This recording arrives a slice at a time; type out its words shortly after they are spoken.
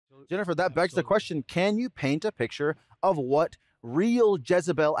Jennifer, that begs the question, can you paint a picture of what real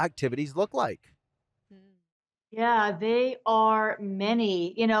Jezebel activities look like? Yeah, they are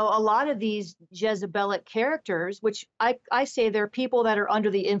many. You know, a lot of these Jezebelic characters, which I say they're people that are under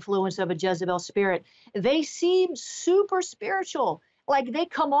the influence of a Jezebel spirit, they seem super spiritual. Like they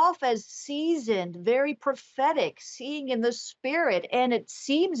come off as seasoned, very prophetic, seeing in the spirit, and it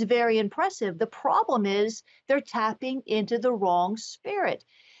seems very impressive. The problem is they're tapping into the wrong spirit.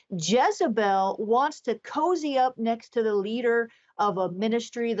 Jezebel wants to cozy up next to the leader of a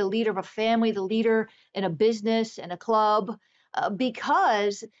ministry, the leader of a family, the leader in a business and a club,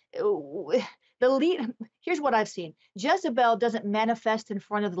 because the lead. Here's what I've seen: Jezebel doesn't manifest in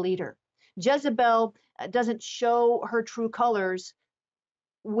front of the leader. Jezebel doesn't show her true colors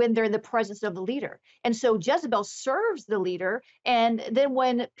when they're in the presence of the leader. And so Jezebel serves the leader. And then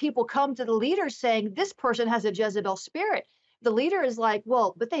when people come to the leader saying, this person has a Jezebel spirit, the leader is like,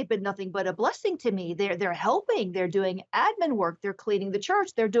 well, but they've been nothing but a blessing to me. They're helping, they're doing admin work, they're cleaning the church,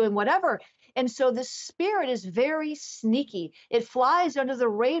 they're doing whatever. And so the spirit is very sneaky. It flies under the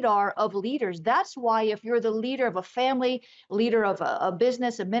radar of leaders. That's why if you're the leader of a family, leader of a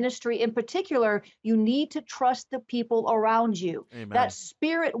business, a ministry in particular, you need to trust the people around you. Amen. That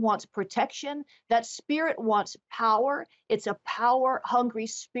spirit wants protection. That spirit wants power. It's a power hungry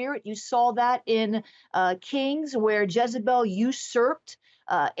spirit. You saw that in Kings, where Jezebel usurped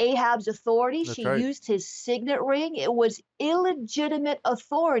Ahab's authority. That's She right. used his signet ring. It was illegitimate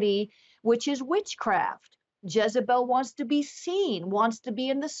authority, which is witchcraft. Jezebel wants to be seen, wants to be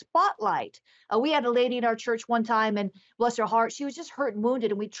in the spotlight. We had a lady in our church one time, and bless her heart, she was just hurt and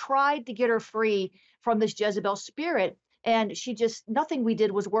wounded, and we tried to get her free from this Jezebel spirit. And she just, nothing we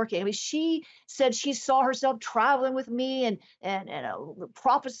did was working. I mean, she said she saw herself traveling with me and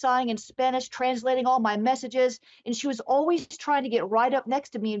prophesying in Spanish, translating all my messages. And she was always trying to get right up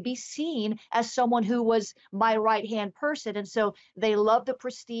next to me and be seen as someone who was my right-hand person. And so they love the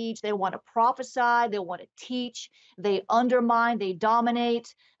prestige. They want to prophesy. They want to teach. They undermine. They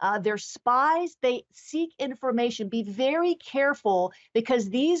dominate. They're spies. They seek information. Be very careful, because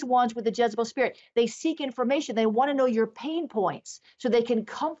these ones with the Jezebel spirit, they seek information. They want to know your pain points so they can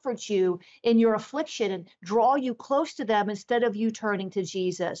comfort you in your affliction and draw you close to them instead of you turning to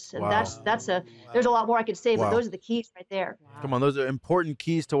Jesus. And Wow. there's a lot more I could say, Wow. but those are the keys right there. Come on, those are important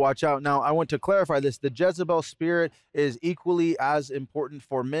keys to watch out. Now, I want to clarify this. The Jezebel spirit is equally as important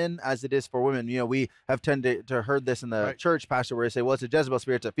for men as it is for women. You know, we have tended to heard this in the church, pastor, where they say, well, it's a Jezebel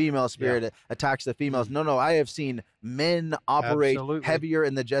spirit, it's a female spirit, it attacks the females. No, I have seen men operate heavier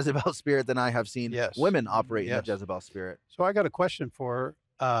in the Jezebel spirit than I have seen women operate in the Jezebel spirit. So I got a question for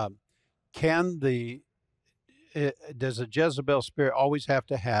her. Does a Jezebel spirit always have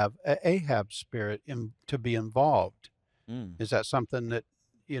to have an Ahab spirit to be involved? Is that something that,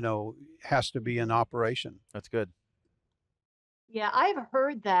 has to be in operation? That's good. Yeah, I've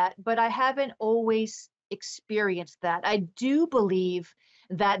heard that, but I haven't always experienced that. I do believe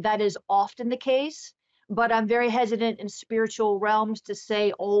that that is often the case, but I'm very hesitant in spiritual realms to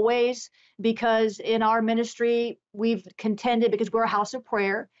say always, because in our ministry, we've contended, because we're a house of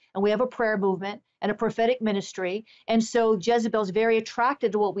prayer and we have a prayer movement and a prophetic ministry. And so Jezebel's very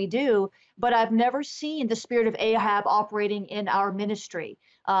attracted to what we do, but I've never seen the spirit of Ahab operating in our ministry.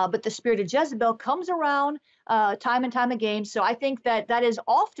 But the spirit of Jezebel comes around time and time again. So I think that that is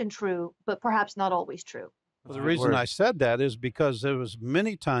often true, but perhaps not always true. Well, the reason I said that is because there was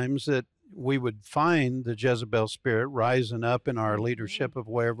many times that we would find the Jezebel spirit rising up in our leadership of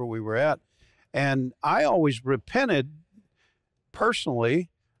wherever we were at. And I always repented personally.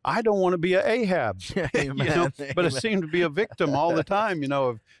 I don't want to be an Ahab, but I seem to be a victim all the time,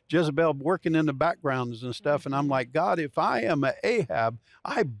 of Jezebel working in the backgrounds and stuff. And I'm like, God, if I am an Ahab,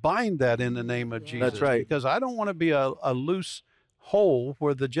 I bind that in the name of Jesus. That's right. Because I don't want to be a loose hole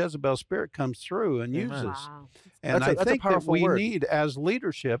where the Jezebel spirit comes through and uses. Wow. And I think that we need, as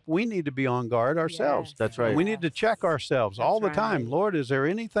leadership, we need to be on guard ourselves. Yes. That's right. We need to check ourselves all the time. Lord, is there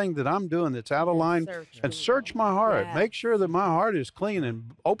anything that I'm doing that's out of line? And search my heart. Yes. Make sure that my heart is clean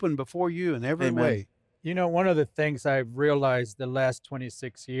and open before you in every way. You know, one of the things I've realized the last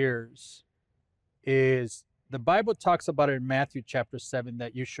 26 years is the Bible talks about it in Matthew chapter 7,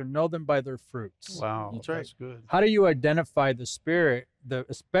 that you should know them by their fruits. Wow, that's good. How do you identify the spirit,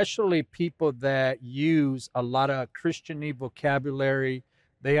 especially people that use a lot of Christianese vocabulary?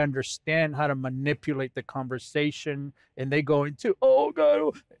 They understand how to manipulate the conversation, and they go into, oh,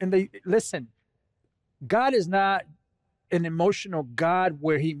 God, and they listen. God is not an emotional God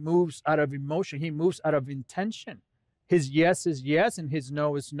where he moves out of emotion. He moves out of intention. His yes is yes and his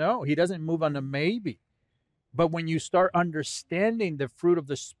no is no. He doesn't move on a maybe. But when you start understanding the fruit of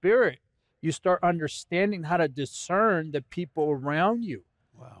the Spirit, you start understanding how to discern the people around you.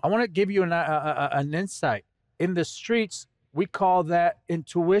 Wow. I want to give you an insight. In the streets, we call that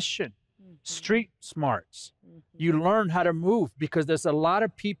intuition, street smarts. You learn how to move because there's a lot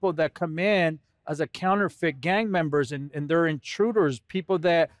of people that come in as a counterfeit gang members, and they're intruders, people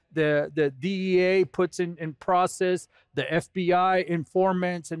that the DEA puts in process, the FBI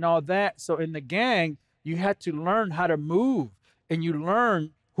informants and all that. So in the gang, you had to learn how to move, and you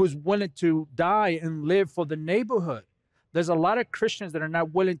learn who's willing to die and live for the neighborhood. There's a lot of Christians that are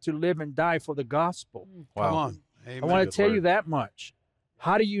not willing to live and die for the gospel. Wow. Come on. Amen. I want to tell you that much.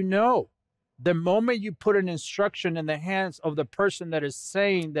 How do you know? The moment you put an instruction in the hands of the person that is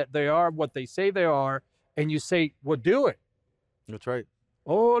saying that they are what they say they are, and you say, well, do it. That's right.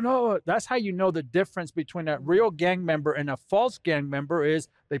 Oh, no. That's how you know the difference between a real gang member and a false gang member is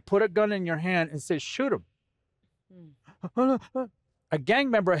they put a gun in your hand and say, shoot him. A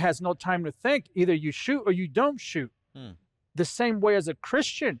gang member has no time to think. Either you shoot or you don't shoot. The same way as a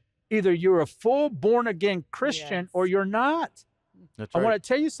Christian. Either you're a full born-again Christian or you're not. That's right. I want to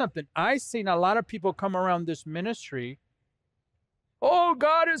tell you something. I've seen a lot of people come around this ministry. Oh,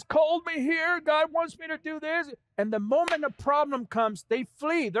 God has called me here. God wants me to do this. And the moment a problem comes, they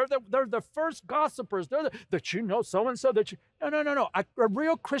flee. They're the first gossipers. They're that you know so-and-so. That you No. A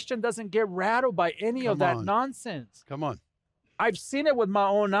real Christian doesn't get rattled by any of that nonsense. Come on. I've seen it with my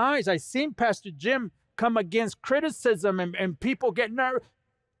own eyes. I've seen Pastor Jim come against criticism and people get nervous.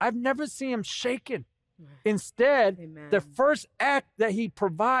 I've never seen him shaken. Instead, the first act that he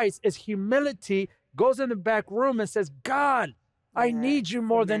provides is humility, goes in the back room and says, God, I need you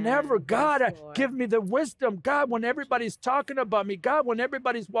more than ever. God, give me the wisdom. God, when everybody's talking about me, God, when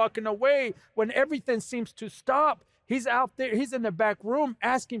everybody's walking away, when everything seems to stop, he's out there, he's in the back room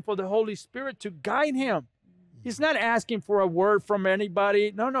asking for the Holy Spirit to guide him. He's not asking for a word from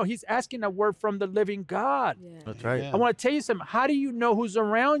anybody. No, he's asking a word from the living God. That's right. I want to tell you something. How do you know who's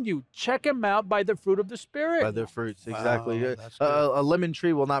around you? Check them out by the fruit of the Spirit. By their fruits, exactly. Wow, a lemon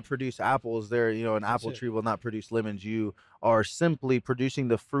tree will not produce apples. An apple tree will not produce lemons. You are simply producing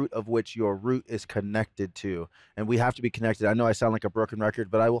the fruit of which your root is connected to. And we have to be connected. I know I sound like a broken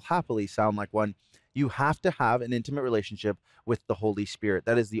record, but I will happily sound like one. You have to have an intimate relationship with the Holy Spirit.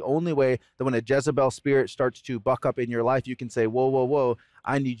 That is the only way that when a Jezebel spirit starts to buck up in your life, you can say, whoa, whoa, whoa,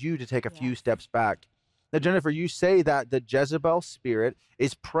 I need you to take a few steps back. Now, Jennifer, you say that the Jezebel spirit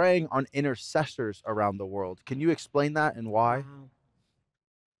is preying on intercessors around the world. Can you explain that and why? Wow.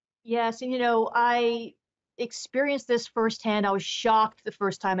 Yes, and I experienced this firsthand. I was shocked the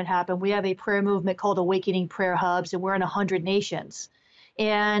first time it happened. We have a prayer movement called Awakening Prayer Hubs, and we're in 100 nations.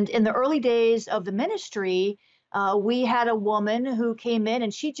 And in the early days of the ministry, we had a woman who came in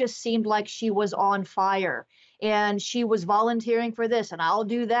and she just seemed like she was on fire. And she was volunteering for this, and I'll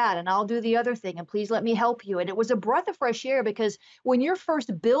do that, and I'll do the other thing, and please let me help you. And it was a breath of fresh air because when you're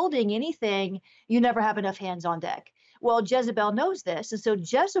first building anything, you never have enough hands on deck. Well, Jezebel knows this. And so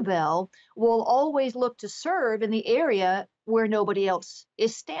Jezebel will always look to serve in the area where nobody else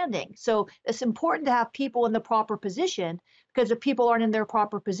is standing. So it's important to have people in the proper position, because if people aren't in their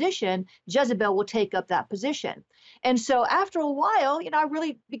proper position, Jezebel will take up that position. And so after a while, I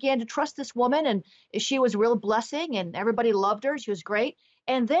really began to trust this woman, and she was a real blessing and everybody loved her. She was great.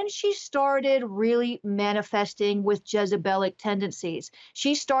 And then she started really manifesting with Jezebelic tendencies.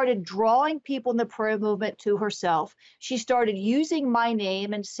 She started drawing people in the prayer movement to herself. She started using my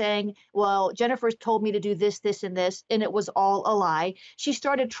name and saying, well, Jennifer's told me to do this, this, and this, and it was all a lie. She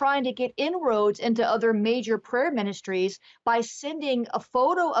started trying to get inroads into other major prayer ministries by sending a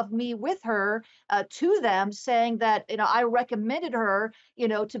photo of me with her to them, saying that, I recommended her,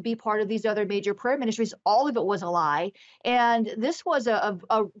 to be part of these other major prayer ministries. All of it was a lie. And this was a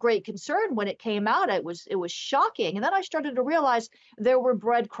great concern when it came out. It was shocking. And then I started to realize there were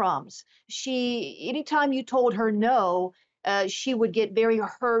breadcrumbs. Anytime you told her no, she would get very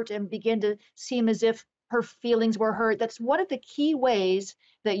hurt and begin to seem as if her feelings were hurt. That's one of the key ways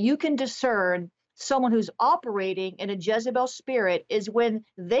that you can discern someone who's operating in a Jezebel spirit is when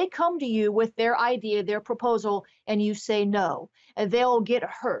they come to you with their idea, their proposal, and you say no. And they'll get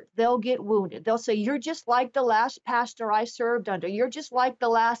hurt. They'll get wounded. They'll say, you're just like the last pastor I served under. You're just like the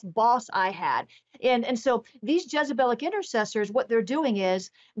last boss I had. And so these Jezebelic intercessors, what they're doing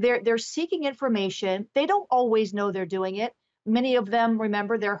is they're seeking information. They don't always know they're doing it. Many of them,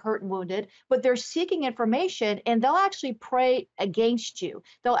 remember, they're hurt and wounded, but they're seeking information, and they'll actually pray against you.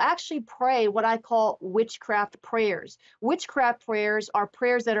 They'll actually pray what I call witchcraft prayers. Witchcraft prayers are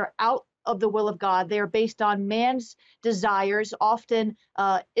prayers that are out of the will of God. They are based on man's desires, often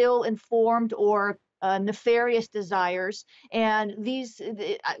ill-informed or nefarious desires. And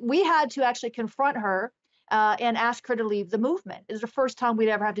we had to actually confront her and ask her to leave the movement. It was the first time we'd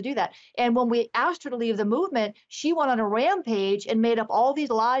ever have to do that. And when we asked her to leave the movement, she went on a rampage and made up all these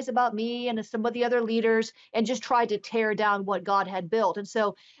lies about me and some of the other leaders and just tried to tear down what God had built. And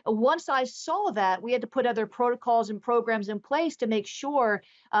so once I saw that, we had to put other protocols and programs in place to make sure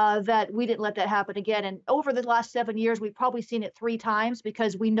that we didn't let that happen again. And over the last 7 years, we've probably seen it 3 times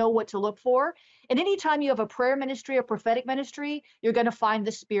because we know what to look for. And anytime you have a prayer ministry, a prophetic ministry, you're going to find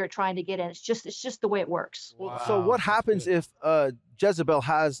the spirit trying to get in. It's just the way it works. Wow, so what happens if Jezebel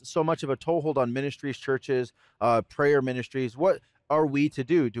has so much of a toehold on ministries, churches, prayer ministries? What are we to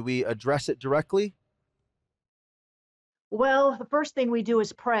do? Do we address it directly? Well, the first thing we do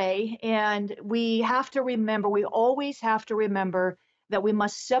is pray, and we always have to remember that we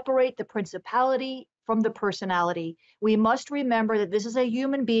must separate the principality from the personality. We must remember that this is a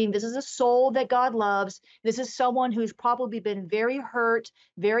human being, this is a soul that God loves. This is someone who's probably been very hurt,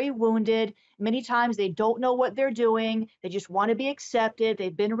 very wounded. Many times they don't know what they're doing. They just want to be accepted.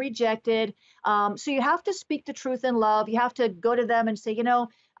 They've been rejected. So you have to speak the truth in love. You have to go to them and say,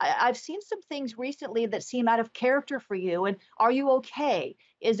 I've seen some things recently that seem out of character for you. And are you okay?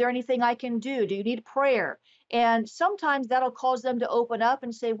 Is there anything I can do? Do you need prayer? And sometimes that'll cause them to open up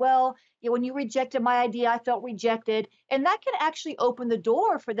and say, well, when you rejected my idea, I felt rejected. And that can actually open the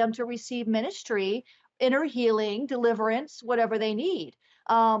door for them to receive ministry, inner healing, deliverance, whatever they need.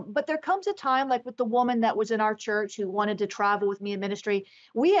 But there comes a time, like with the woman that was in our church who wanted to travel with me in ministry,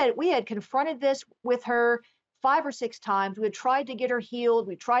 we had confronted this with her 5 or 6 times. We had tried to get her healed.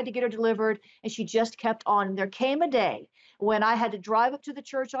 We tried to get her delivered, and she just kept on. And there came a day when I had to drive up to the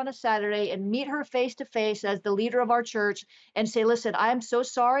church on a Saturday and meet her face to face as the leader of our church and say, listen, I am so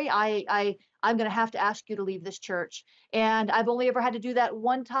sorry. I'm going to have to ask you to leave this church. And I've only ever had to do that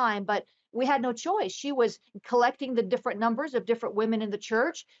one time, but we had no choice. She was collecting the different numbers of different women in the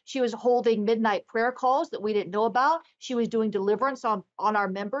church. She was holding midnight prayer calls that we didn't know about. She was doing deliverance on our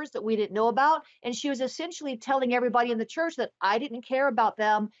members that we didn't know about. And she was essentially telling everybody in the church that I didn't care about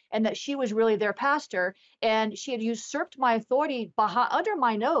them and that she was really their pastor. And she had usurped my authority under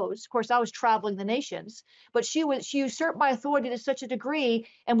my nose. Of course, I was traveling the nations, but she usurped my authority to such a degree.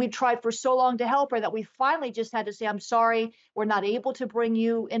 And we tried for so long to help her that we finally just had to say, I'm sorry, we're not able to bring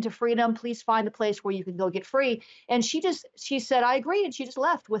you into freedom. Please find a place where you can go get free. And she said, I agree. And she just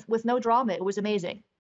left with no drama. It was amazing.